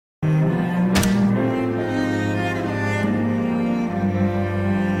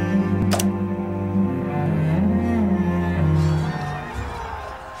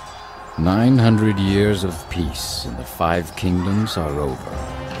900 years of peace in the Five Kingdoms are over.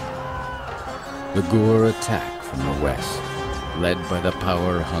 The Gur attack from the west, led by the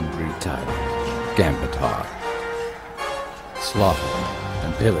power-hungry tyrant, Gambatar. Slaughter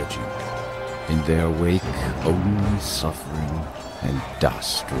and pillaging. In their wake, only suffering and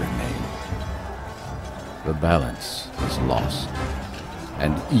dust remain. The balance is lost,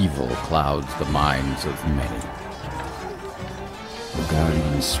 and evil clouds the minds of many. The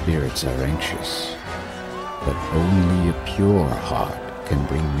guardian spirits are anxious, but only a pure heart can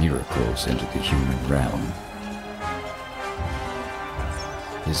bring miracles into the human realm.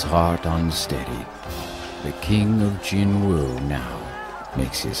 His heart unsteadied, the king of Jinwu now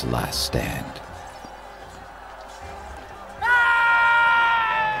makes his last stand.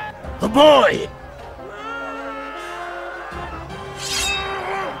 The boy!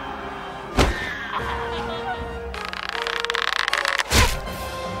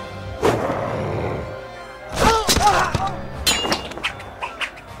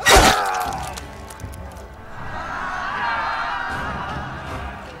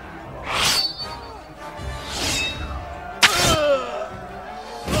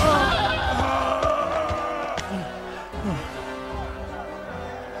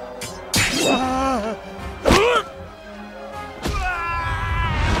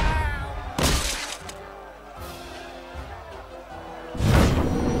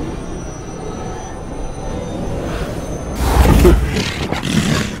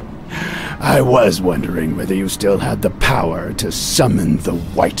 I was wondering whether you still had the power to summon the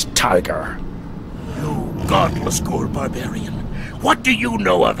White Tiger. You godless Gur barbarian, what do you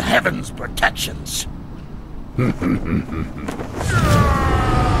know of heaven's protections?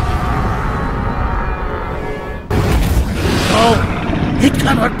 Oh, it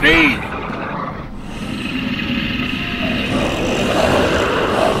cannot be!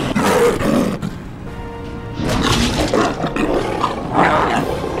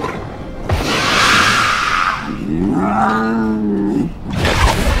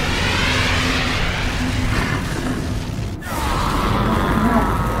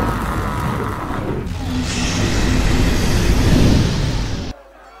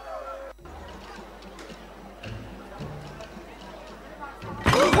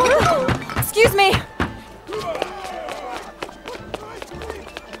 Excuse me!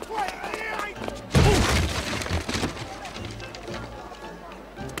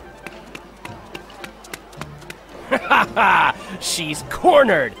 She's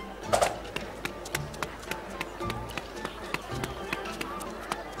cornered!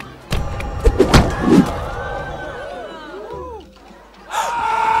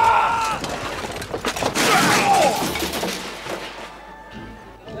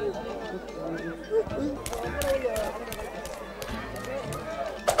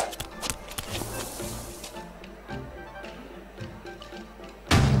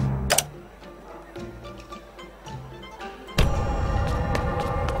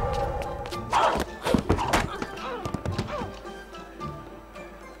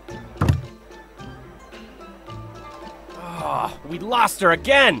 We lost her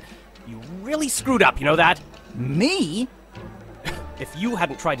again! You really screwed up, you know that? Me? If you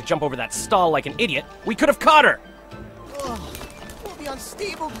hadn't tried to jump over that stall like an idiot, we could have caught her! Ugh, we'll be on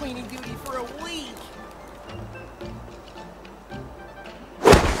stable cleaning duty for a week.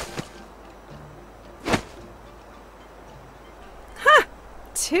 Ha!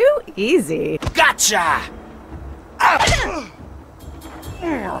 Too easy. Gotcha!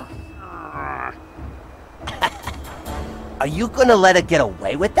 Are you gonna let her get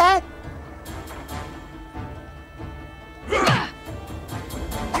away with that?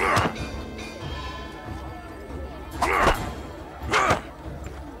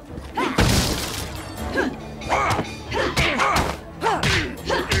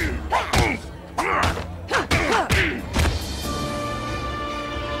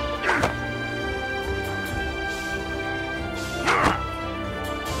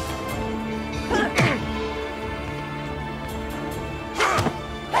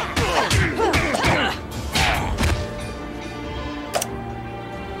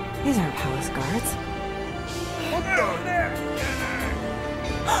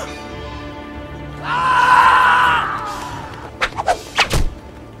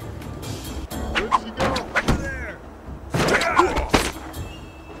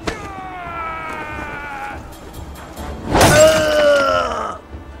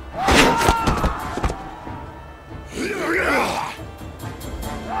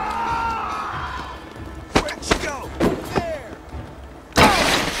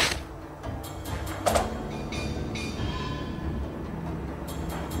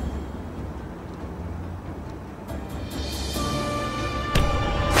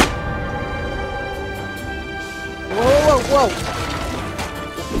 Whoa!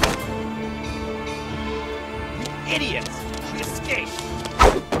 Idiots! She escaped!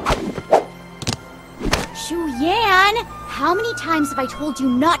 Shuyan! How many times have I told you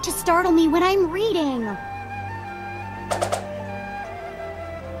not to startle me when I'm reading?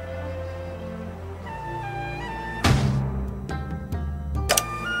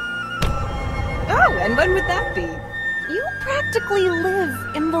 Oh, and when would that be? You practically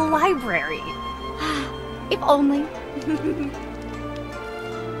live in the library. If only.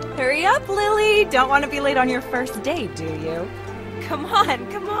 Hurry up, Lily. Don't want to be late on your first date, do you? Come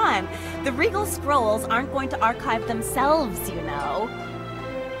on, come on. The Regal Scrolls aren't going to archive themselves, you know.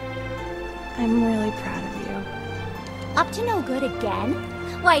 I'm really proud of you. Up to no good again?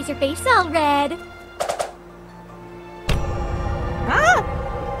 Why is your face all red? Ah!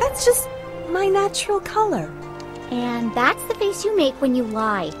 That's just my natural color. And that's the face you make when you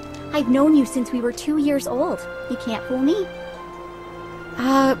lie. I've known you since we were 2 years old. You can't fool me.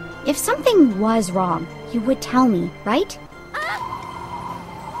 If something was wrong, you would tell me, right?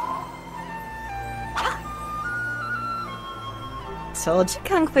 Told you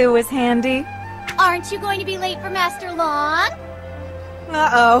Kung Fu was handy. Aren't you going to be late for Master Long?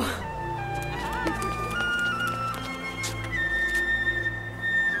 Uh-oh.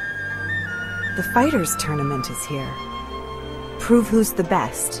 The Fighters Tournament is here. Prove who's the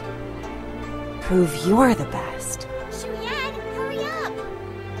best. Prove you're the best. Shuyan, hurry up!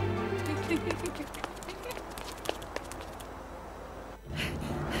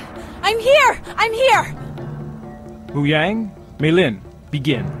 I'm here! I'm here! Wu Yang, Mei Lin,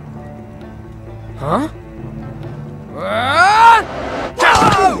 begin. Huh?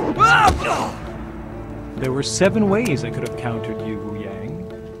 There were 7 ways I could have countered you, Wu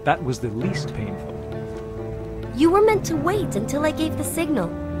Yang. That was the least painful. You were meant to wait until I gave the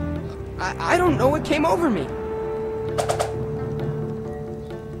signal. I don't know what came over me.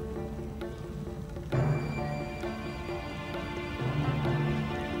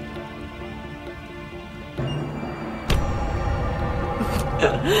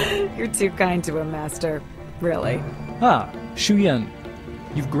 You're too kind to him, Master. Really. Ah, Shuyan,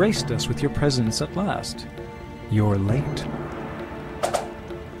 you've graced us with your presence at last. You're late.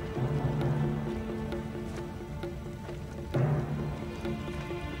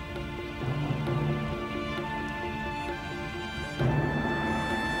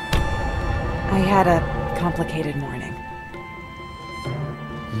 I had a complicated morning.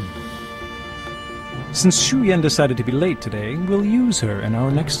 Since Shuyan decided to be late today, we'll use her in our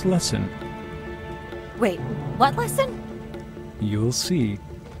next lesson. Wait, what lesson? You'll see.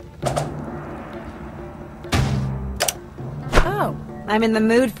 Oh, I'm in the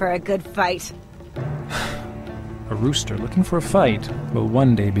mood for a good fight. A rooster looking for a fight will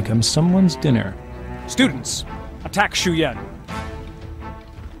one day become someone's dinner. Students, attack Shuyan.